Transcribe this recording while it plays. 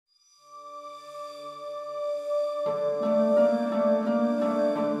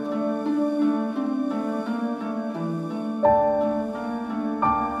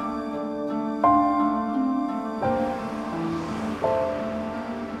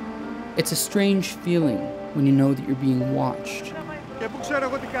It's a strange feeling when you know that you're being watched,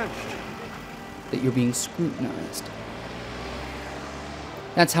 that you're being scrutinized.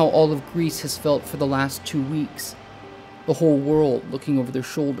 That's how all of Greece has felt for the last 2 weeks. The whole world looking over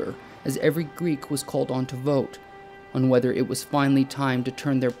their shoulder as every Greek was called on to vote on whether it was finally time to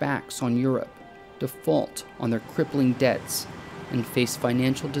turn their backs on Europe, default on their crippling debts, and face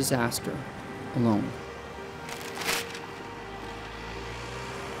financial disaster alone.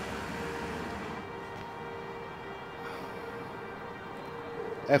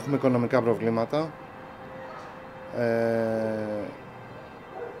 Έχουμε οικονομικά προβλήματα.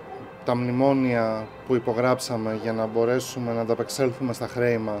 Τα μνημόνια που υπογράψαμε για να μπορέσουμε να ανταπεξέλθουμε στα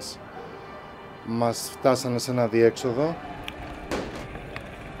χρέη μας φτάσανε σε ένα διέξοδο.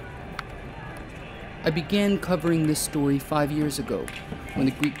 I began covering this story 5 years ago, when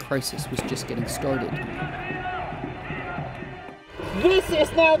the Greek crisis was just getting started. This is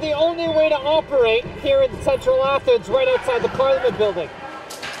now the only way to operate here in central Athens, right outside the Parliament building.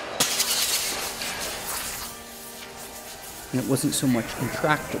 And it wasn't so much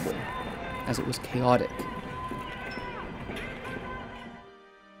intractable as it was chaotic.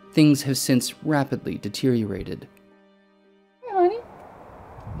 Things have since rapidly deteriorated. Hey, honey.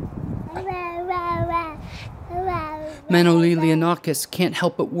 Manoli Leonakis can't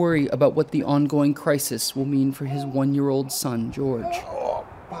help but worry about what the ongoing crisis will mean for his 1-year-old son, George.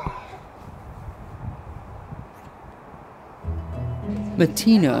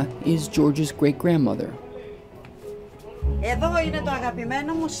 Martina is George's great-grandmother. Εδώ είναι το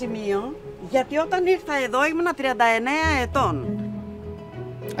αγαπημένο μου σημείο, γιατί όταν ήρθα εδώ ήμουνα 39 ετών.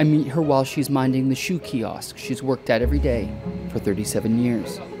 I meet her while she's minding the shoe kiosk she's worked at every day for 37 years.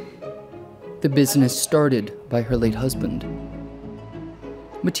 The business started by her late husband.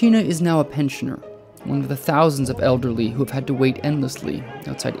 Martina is now a pensioner, one of the thousands of elderly who have had to wait endlessly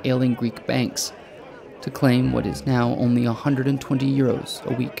outside ailing Greek banks to claim what is now only 120 euros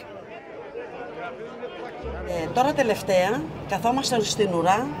a week. Τώρα τελευταία καθόμαστε στην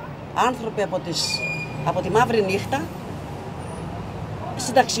ουρά, άνθρωποι από τη μαύρη νύχτα,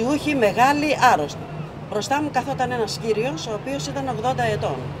 συνταξιούχοι, μεγάλοι, άρρωστοι. Μπροστά μου καθόταν ένας κύριος, ο οποίος ήταν 80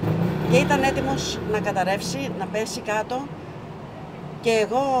 ετών και ήταν έτοιμος να καταρρεύσει, να πέσει κάτω και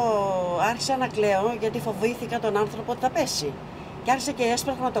εγώ άρχισα να κλαίω γιατί φοβήθηκα τον άνθρωπο ότι θα πέσει. Και άρχισα και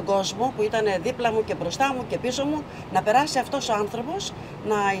έσπρωχνα τον κόσμο που ήταν δίπλα μου και μπροστά μου και πίσω μου να περάσει αυτός ο άνθρωπος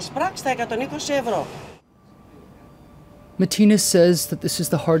να εισπράξει τα 120 ευρώ. Martina says that this is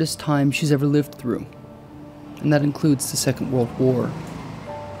the hardest time she's ever lived through, and that includes the Second World War.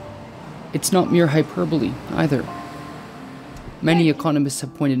 It's not mere hyperbole, either. Many economists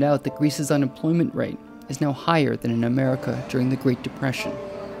have pointed out that Greece's unemployment rate is now higher than in America during the Great Depression.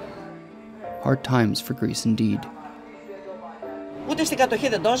 Hard times for Greece indeed. Ούτε στην κατοχή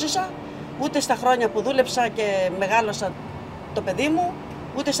δεν το ζήσα, ούτε στα χρόνια που δούλεψα και μεγάλωσα το παιδί μου,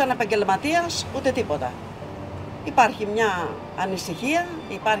 ούτε σαν επαγγελματίας, ούτε τίποτα. Υπάρχει μια ανησυχία,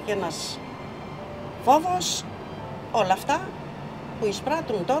 υπάρχει ένας φόβος, όλα αυτά που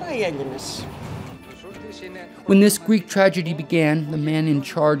εισπράττουν τώρα οι Έλληνες. When this Greek tragedy began, the man in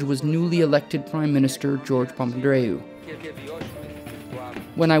charge was newly elected Prime Minister George Papandreou.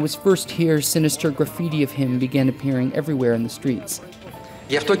 When I was first here, sinister graffiti of him began appearing everywhere in the streets.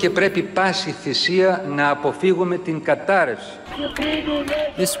 Γι' αυτό και πρέπει πάση θυσία να αποφύγουμε την κατάρρευση.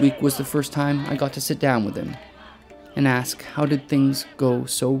 This week was the first time I got to sit down with him and ask how did things go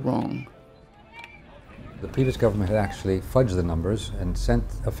so wrong. The previous government had actually fudged the numbers and sent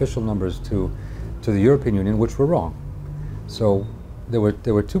official numbers to the European Union, which were wrong. So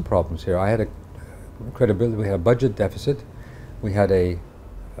there were two problems here. I had a credibility. We had a budget deficit. We had a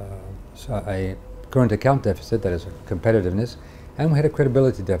current account deficit, that is competitiveness, and we had a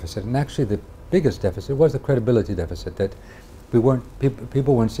credibility deficit. And actually, the biggest deficit was the credibility deficit, that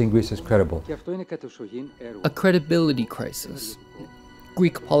people weren't seeing Greece as credible. A credibility crisis.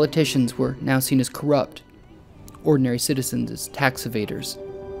 Greek politicians were now seen as corrupt, ordinary citizens as tax evaders.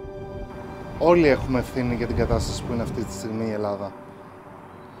 Όλοι έχουμε ευθύνη για την κατάσταση που είναι αυτή τη στιγμή η Ελλάδα.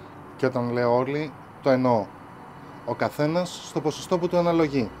 Και όταν λέω όλοι, το εννοώ. Ο καθένας στο ποσοστό που του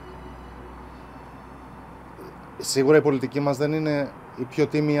αναλογεί. Σίγουρα οι πολιτικοί μας δεν είναι οι πιο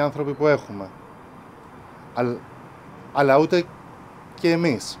τίμιοι άνθρωποι που έχουμε. Αλλά ούτε και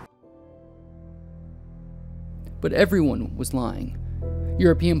εμείς. But everyone was lying.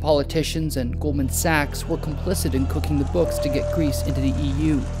 European politicians and Goldman Sachs were complicit in cooking the books to get Greece into the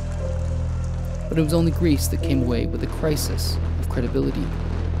EU. But it was only Greece that came away with a crisis of credibility.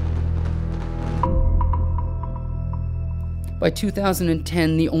 By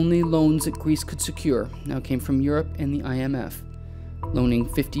 2010, the only loans that Greece could secure now came from Europe and the IMF. loaning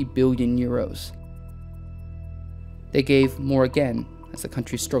 50 billion euros. They gave more again as the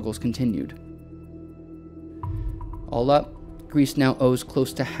country's struggles continued. All up, Greece now owes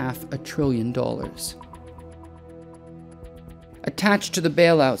close to $500 billion. Attached to the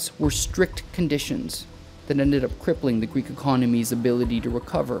bailouts were strict conditions that ended up crippling the Greek economy's ability to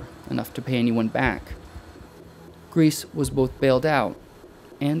recover enough to pay anyone back. Greece was both bailed out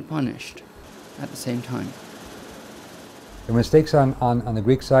and punished at the same time. The mistakes on the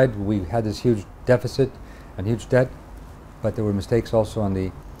Greek side, we had this huge deficit and huge debt, but there were mistakes also on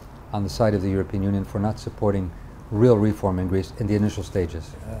the side of the European Union for not supporting real reform in Greece in the initial stages.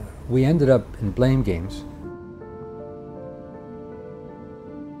 We ended up in blame games.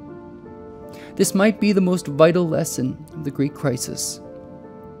 This might be the most vital lesson of the Greek crisis.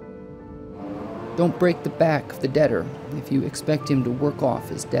 Don't break the back of the debtor if you expect him to work off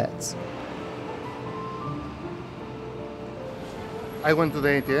his debts. I went to the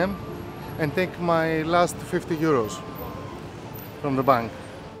ATM and take my last 50 euros from the bank.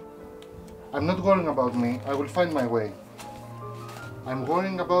 I'm not worrying about me, I will find my way. I'm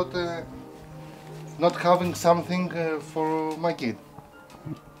worrying about not having something for my kid.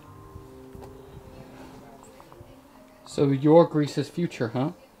 So you're Greece's future,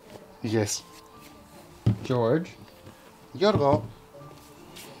 huh? Yes. George? Giorgo.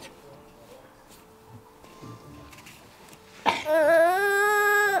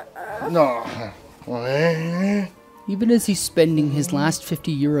 No. Even as he's spending his last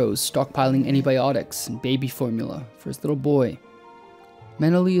 50 euros stockpiling antibiotics and baby formula for his little boy,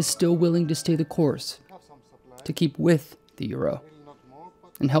 Manoli is still willing to stay the course, to keep with the euro,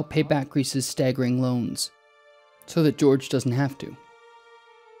 and help pay back Greece's staggering loans, so that George doesn't have to.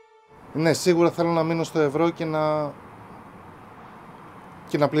 Ναι, σίγουρα θέλω να μείνω στο ευρώ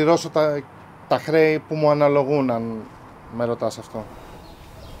και να πληρώσω τα χρέη που μου αναλογούν, αν με ρωτάς αυτό.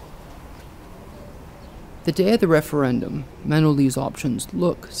 The day of the referendum, Manoli's options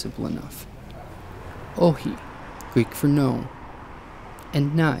look simple enough. Ohi, Greek for no,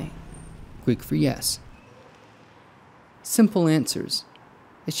 and nai, Greek for yes. Simple answers.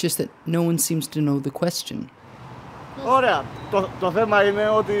 It's just that no one seems to know the question. Ωραία. Το θέμα είναι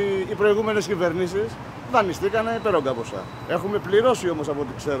ότι οι προηγούμενες κυβερνήσεις δανειστήκανε υπέρογκα ποσά. Έχουμε πληρώσει όμως από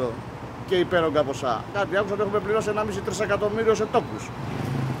ό,τι ξέρω και υπέρογκα ποσά. Κάτι άκουσα ότι έχουμε πληρώσει 1,5 τρισεκατομμύριο σε τόκους.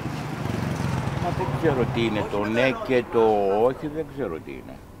 Μα δεν ξέρω τι είναι το ναι και το όχι, δεν ξέρω τι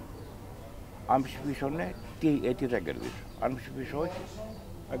είναι. Αν ψηφίσω ναι, τι θα κερδίσω. Αν ψηφίσω όχι,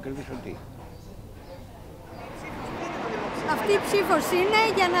 θα κερδίσω τι. Αυτή η ψήφος είναι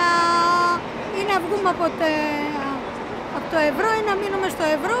για να βγούμε από το ευρώ ή να μείνουμε στο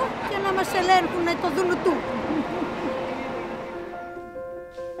ευρώ και να μας ελέγχουν το δουνουτού.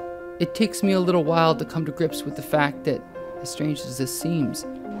 It takes me a little while to come to grips with the fact that, as strange as this seems,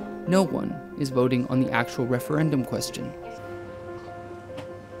 no one is voting on the actual referendum question.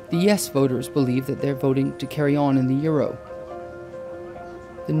 The yes voters believe that they're voting to carry on in the euro.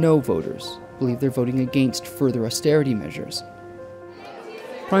 The no voters believe they're voting against further austerity measures.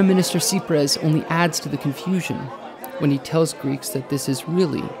 Prime Minister Syriza only adds to the confusion when he tells Greeks that this is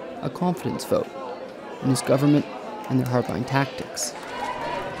really a confidence vote in his government and their hardline tactics.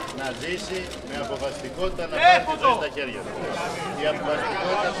 Να ζήσει με αποφασιστικότητα να πάρει τη ζωή στα χέρια του. Η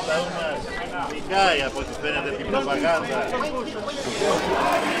αποφασιστικότητα του λαού μας νικάει από ό,τι φαίνεται την προπαγάνδα.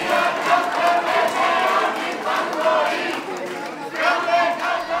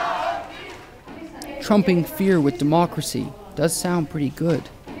 Trumping fear with democracy does sound pretty good,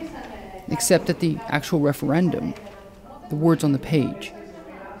 except that the actual referendum, the words on the page,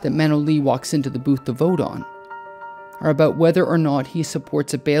 that Manoli walks into the booth to vote on, are about whether or not he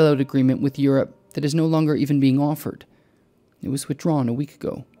supports a bailout agreement with Europe that is no longer even being offered. It was withdrawn a week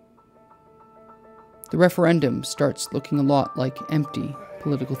ago. The referendum starts looking a lot like empty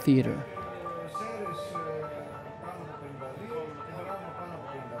political theater.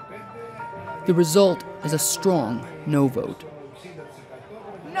 The result is a strong no vote.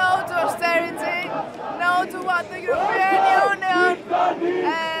 No to austerity, no to what the European Union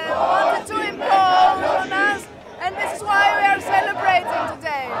wanted to impose on us, and this is why we are celebrating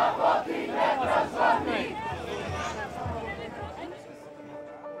today.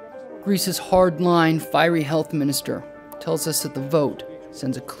 Greece's hard-line, fiery health minister tells us that the vote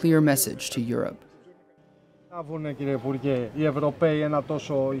sends a clear message to Europe. Κύριε Υπουργέ, οι Ευρωπαίοι ένα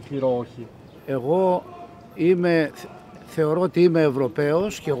τόσο ηχηρό όχι. Εγώ θεωρώ ότι είμαι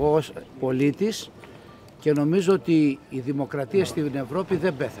Ευρωπαίος και εγώ ως πολίτης και νομίζω ότι η δημοκρατία στην Ευρώπη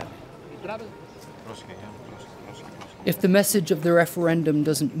δεν πέθανε. If the message of the referendum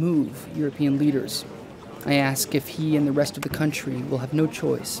doesn't move European leaders, I ask if he and the rest of the country will have no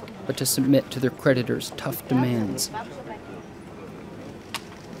choice but to submit to their creditors' tough demands.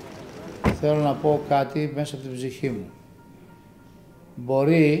 Θέλω να πω κάτι μέσα από την ψυχή μου.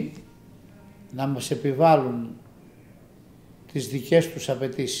 Μπορεί να μας επιβάλλουν τις δικές τους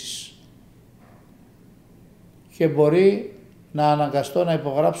απαιτήσεις και μπορεί να αναγκαστώ να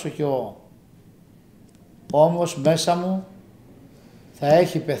υπογράψω κι εγώ. Όμως μέσα μου θα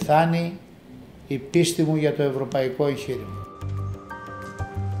έχει πεθάνει η πίστη μου για το ευρωπαϊκό εγχείρημα.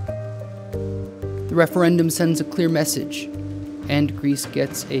 The referendum sends a clear message, and Greece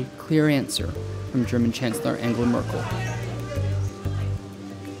gets a clear answer from German Chancellor Angela Merkel.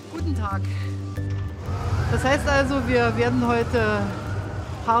 Guten Tag. Das heißt also, wir werden heute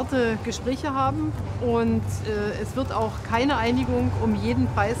harte Gespräche haben und es wird auch keine Einigung jeden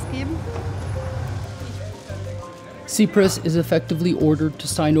Preis geben. Tsipras is effectively ordered to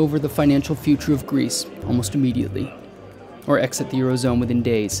sign over the financial future of Greece almost immediately, or exit the Eurozone within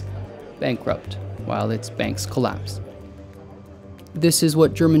days, bankrupt while its banks collapse. This is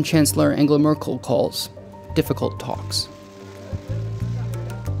what German Chancellor Angela Merkel calls difficult talks.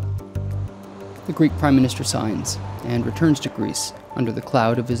 The Greek Prime Minister signs and returns to Greece under the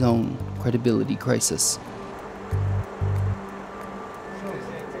cloud of his own credibility crisis.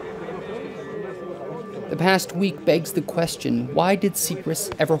 The past week begs the question, why did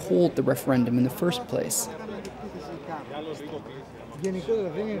Tsipras ever hold the referendum in the first place?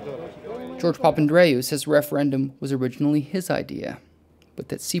 George Papandreou says the referendum was originally his idea, but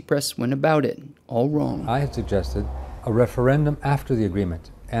that Tsipras went about it all wrong. I had suggested a referendum after the agreement,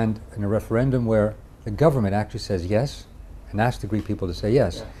 and in a referendum where the government actually says yes, and asks the Greek people to say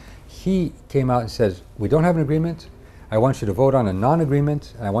yes. He came out and says, we don't have an agreement, I want you to vote on a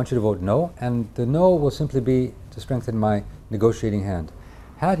non-agreement, and I want you to vote no, and the no will simply be to strengthen my negotiating hand.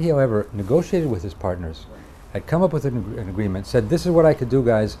 Had he, however, negotiated with his partners, had come up with an agreement, said, this is what I could do,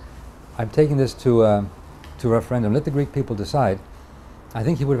 guys, I'm taking this to referendum, let the Greek people decide, I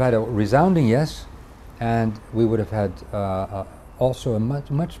think he would have had a resounding yes, and we would have had also a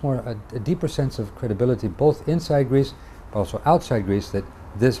much more, a deeper sense of credibility, both inside Greece, but also outside Greece, that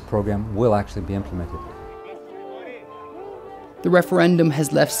this program will actually be implemented. The referendum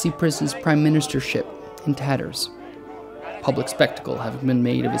has left Tsipras' prime ministership in tatters. Public spectacle having been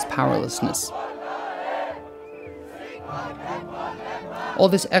made of his powerlessness. All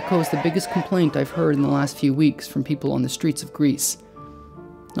this echoes the biggest complaint I've heard in the last few weeks from people on the streets of Greece.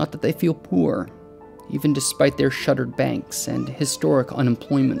 Not that they feel poor, even despite their shuttered banks and historic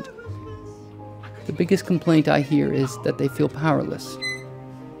unemployment. The biggest complaint I hear is that they feel powerless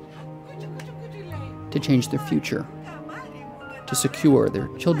to change their future, to secure their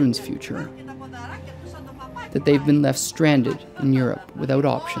children's future, that they've been left stranded in Europe without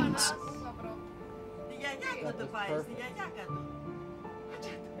options.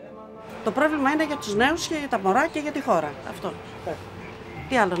 Το πρόβλημα είναι για τους νέους και για τα μωρά και για τη χώρα. Αυτό.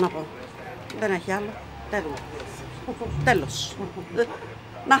 Τι άλλο να πω. Δεν έχει άλλο. Τέλος.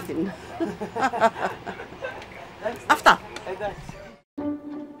 Nothing. Αυτά.